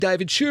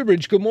David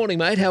Shoebridge. Good morning,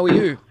 mate. How are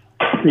you?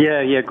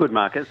 Yeah, good,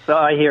 Marcus. So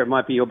I hear it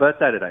might be your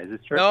birthday today. Is this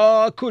true?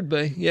 Oh, it could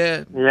be,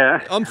 yeah.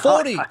 Yeah. I'm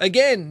 40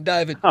 again,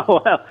 David.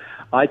 Oh, well,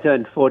 I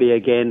turned 40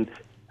 again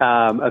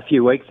a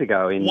few weeks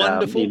ago in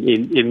Wonderful.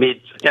 in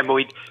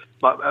mid-September.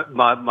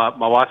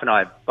 My wife and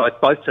I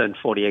both turned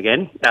 40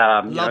 again,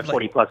 Lovely.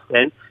 40 plus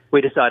 10. We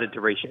decided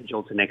to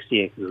reschedule to next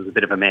year because it was a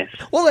bit of a mess.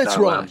 Well, that's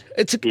right.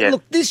 Yeah.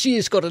 Look, this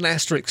year's got an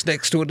asterisk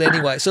next to it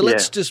anyway, so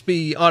let's just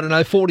be,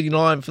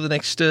 49 for the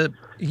next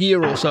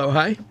year or so,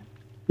 hey?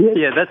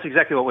 Yeah, that's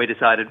exactly what we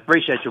decided.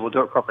 Reschedule, we'll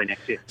do it properly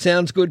next year.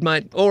 Sounds good,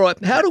 mate. All right,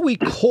 how do we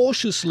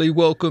cautiously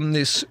welcome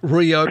this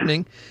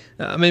reopening?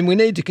 We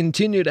need to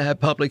continue to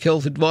have public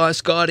health advice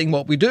guiding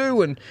what we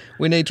do, and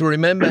we need to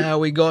remember how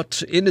we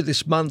got into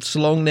this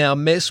months-long now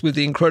mess with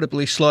the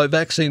incredibly slow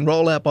vaccine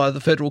rollout by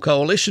the federal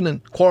coalition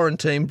and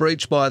quarantine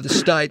breached by the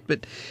state.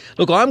 But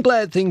look, I'm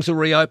glad things are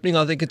reopening.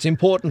 I think it's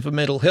important for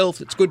mental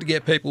health. It's good to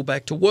get people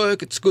back to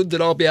work. It's good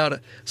that I'll be able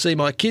to see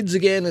my kids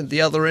again at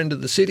the other end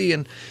of the city.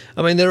 And,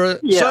 there are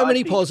so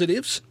many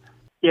positives.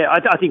 Yeah,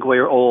 I think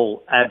we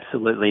all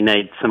absolutely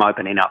need some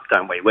opening up,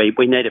 don't we?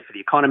 We need it for the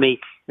economy,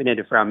 we need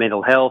it for our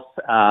mental health,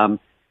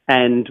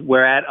 and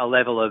we're at a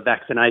level of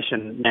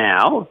vaccination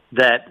now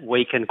that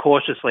we can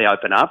cautiously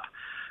open up,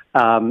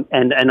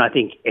 and I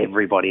think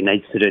everybody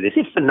needs to do this.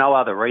 If for no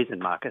other reason,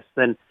 Marcus,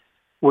 then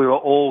we were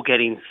all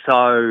getting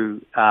so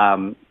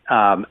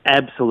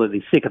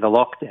absolutely sick of the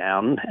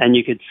lockdown, and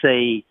you could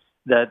see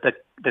the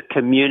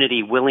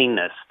community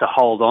willingness to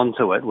hold on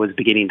to it was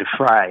beginning to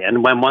fray.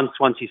 And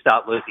once you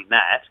start losing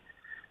that,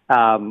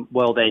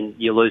 then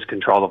you lose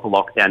control of the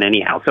lockdown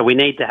anyhow. So we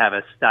need to have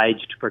a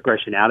staged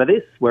progression out of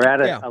this. We're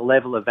at a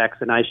level of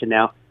vaccination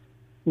now,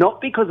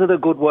 not because of the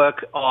good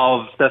work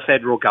of the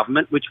federal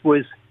government, which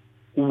was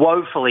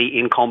woefully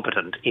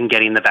incompetent in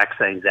getting the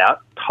vaccines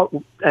out.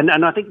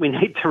 And I think we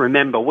need to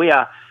remember we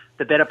are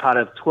the better part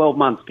of 12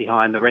 months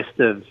behind the rest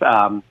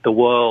of the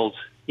world,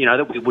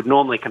 that we would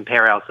normally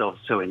compare ourselves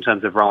to in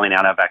terms of rolling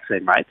out our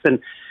vaccine rates. And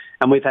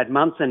we've had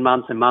months and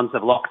months and months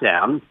of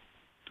lockdown,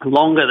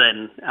 longer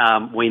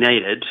than we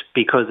needed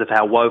because of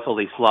how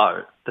woefully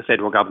slow the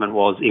federal government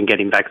was in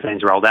getting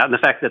vaccines rolled out. And the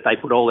fact that they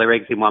put all their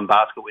eggs in one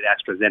basket with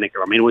AstraZeneca,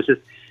 it was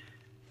just,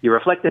 you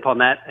reflect upon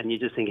that and you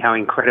just think how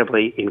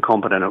incredibly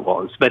incompetent it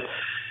was. But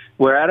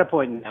we're at a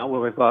point now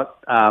where we've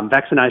got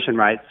vaccination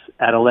rates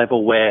at a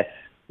level where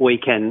we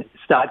can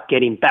start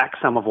getting back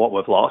some of what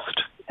we've lost.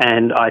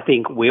 And I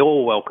think we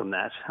all welcome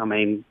that.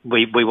 We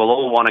will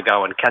all want to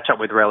go and catch up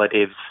with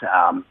relatives,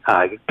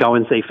 go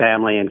and see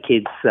family and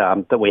kids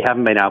that we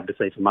haven't been able to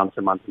see for months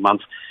and months and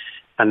months.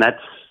 And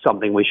that's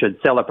something we should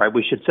celebrate.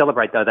 We should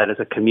celebrate, though, that as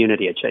a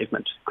community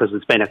achievement because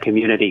it's been a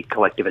community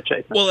collective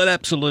achievement. Well, it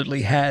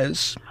absolutely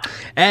has.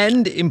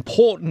 And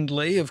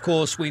importantly, of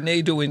course, we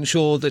need to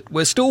ensure that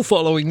we're still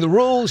following the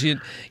rules. You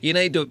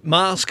need to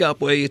mask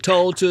up where you're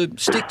told to,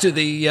 stick to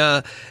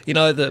the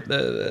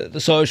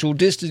social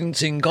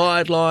distancing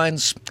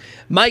guidelines.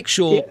 Make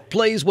sure,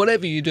 please,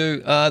 whatever you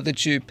do,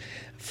 that you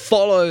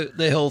follow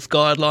the health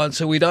guidelines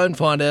so we don't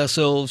find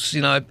ourselves,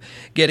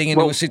 getting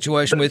into a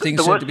situation where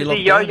things seem to be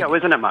locked down. The worst is the yo-yo,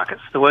 isn't it, Marcus?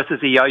 The worst is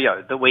the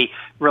yo-yo, that we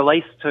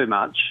release too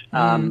much,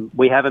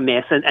 we have a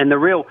mess, and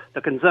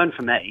the concern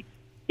for me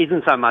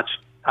isn't so much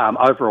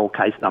overall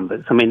case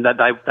numbers.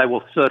 They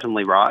will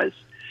certainly rise,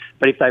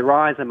 but if they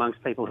rise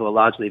amongst people who are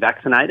largely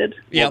vaccinated,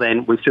 well,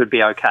 then we should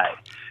be okay.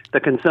 The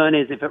concern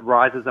is if it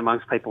rises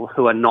amongst people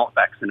who are not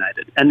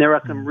vaccinated. And there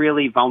are some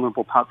really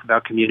vulnerable parts of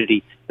our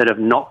community that have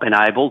not been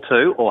able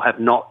to or have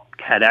not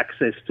had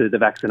access to the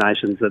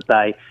vaccinations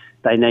that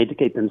they need to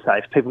keep them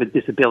safe. People with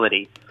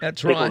disability,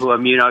 people who are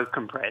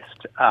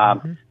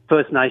immunocompressed,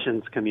 First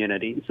Nations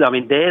communities.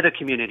 They're the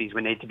communities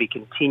we need to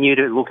continue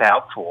to look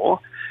out for,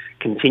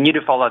 continue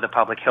to follow the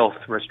public health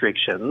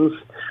restrictions.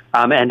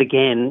 And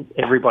again,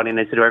 everybody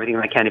needs to do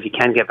everything they can. If you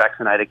can get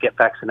vaccinated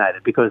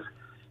because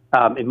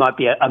it might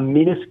be a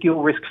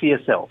minuscule risk for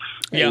yourself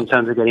in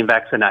terms of getting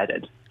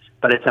vaccinated,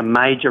 but it's a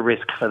major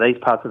risk for these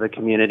parts of the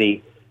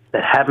community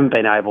that haven't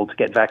been able to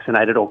get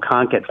vaccinated or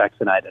can't get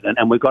vaccinated.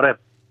 And we've got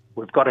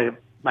to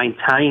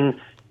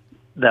maintain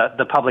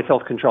the public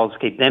health controls to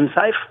keep them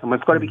safe, and we've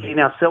got to be getting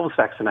ourselves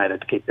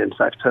vaccinated to keep them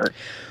safe too.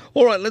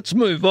 All right, let's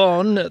move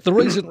on. The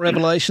recent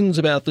revelations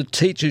about the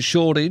teacher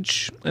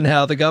shortage and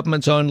how the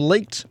government's own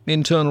leaked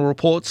internal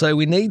reports say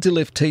we need to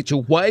lift teacher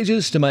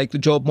wages to make the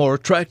job more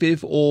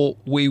attractive, or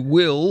we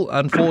will,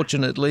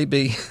 unfortunately,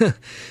 be,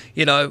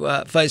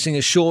 facing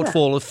a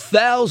shortfall of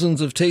thousands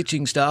of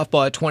teaching staff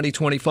by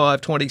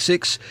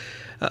 2025-26.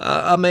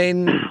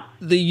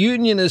 The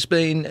union has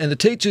been, and the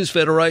Teachers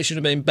Federation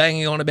have been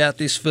banging on about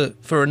this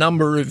for a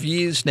number of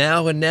years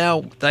now, and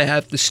now they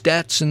have the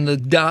stats and the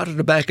data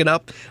to back it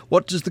up.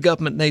 What does the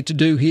government need to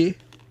do here?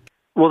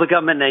 Well, the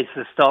government needs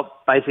to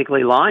stop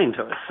basically lying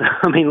to us.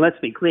 Let's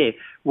be clear.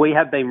 We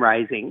have been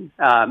raising,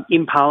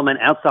 in Parliament,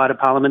 outside of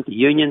Parliament, the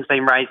union's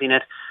been raising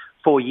it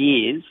for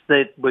years,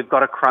 that we've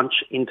got a crunch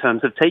in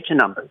terms of teacher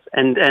numbers.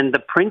 And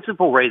the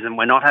principal reason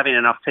we're not having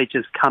enough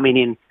teachers coming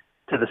in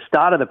to the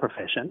start of the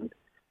profession,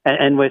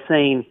 and we're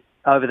seeing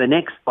over the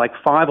next 5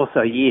 or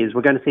so years,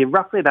 we're going to see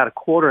roughly about a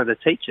quarter of the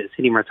teachers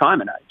hitting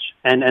retirement age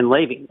and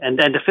leaving. And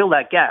to fill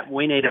that gap,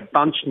 we need a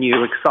bunch of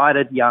new,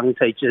 excited young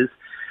teachers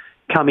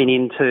coming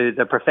into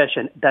the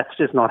profession. That's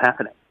just not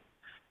happening.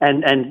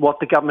 And what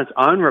the government's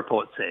own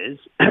report says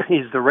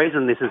is the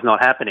reason this is not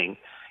happening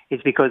is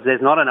because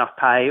there's not enough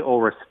pay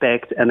or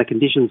respect and the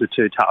conditions are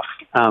too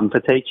tough for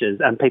teachers,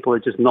 and people are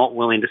just not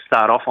willing to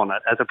start off on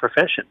it as a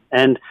profession.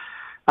 And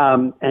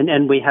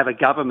we have a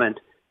government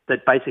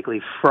that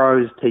basically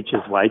froze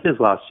teachers' wages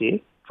last year,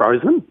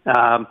 froze them.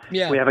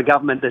 We have a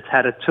government that's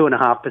had a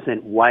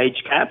 2.5%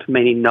 wage cap,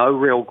 meaning no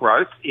real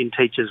growth in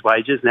teachers'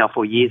 wages now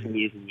for years and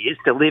years and years,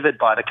 delivered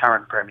by the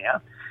current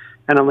Premier.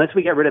 And unless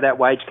we get rid of that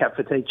wage cap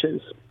for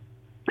teachers,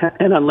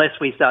 and unless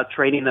we start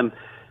treating them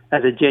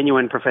as a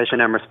genuine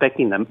profession and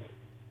respecting them,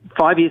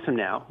 5 years from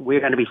now, we're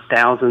going to be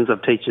thousands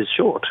of teachers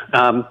short.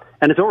 And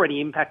it's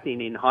already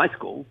impacting in high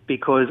school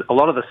because a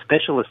lot of the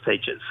specialist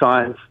teachers,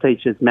 science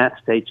teachers,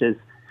 maths teachers,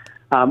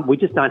 we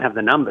just don't have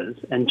the numbers,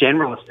 and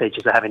generalist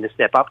teachers are having to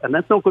step up, and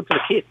that's not good for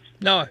the kids.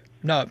 No,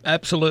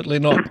 absolutely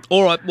not.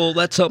 All right, well,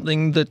 that's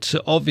something that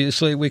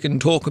obviously we can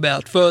talk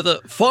about further.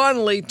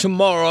 Finally,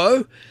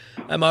 tomorrow,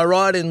 am I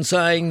right in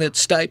saying that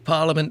State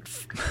Parliament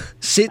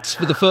sits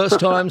for the first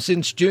time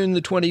since June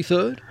the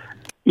 23rd?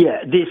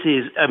 Yeah, this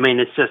is. I mean,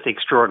 it's just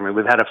extraordinary.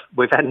 We've had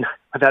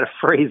a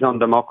freeze on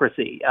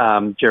democracy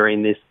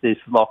during this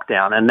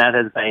lockdown, and that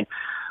has been,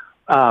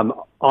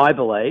 I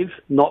believe,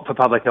 not for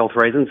public health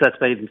reasons. That's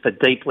been for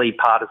deeply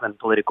partisan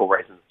political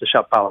reasons to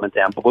shut Parliament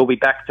down. But we'll be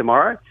back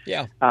tomorrow.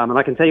 Yeah. And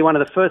I can tell you one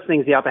of the first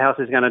things the upper house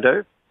is going to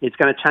do. It's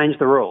going to change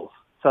the rules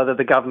so that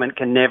the government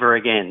can never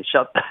again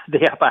shut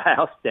the upper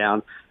house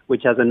down,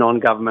 which has a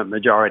non-government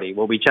majority.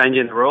 We'll be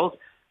changing the rules,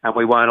 and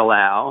we won't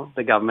allow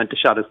the government to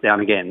shut us down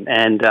again.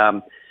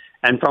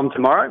 And from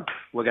tomorrow,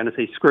 we're going to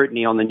see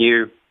scrutiny on the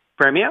new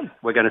Premier.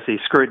 We're going to see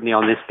scrutiny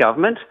on this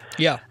government.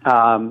 Yeah.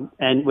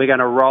 And we're going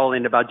to roll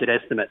into budget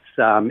estimates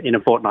in a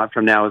fortnight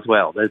from now as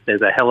well.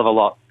 There's a hell of a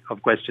lot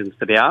of questions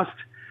to be asked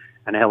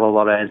and a hell of a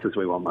lot of answers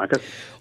we want, Marcus.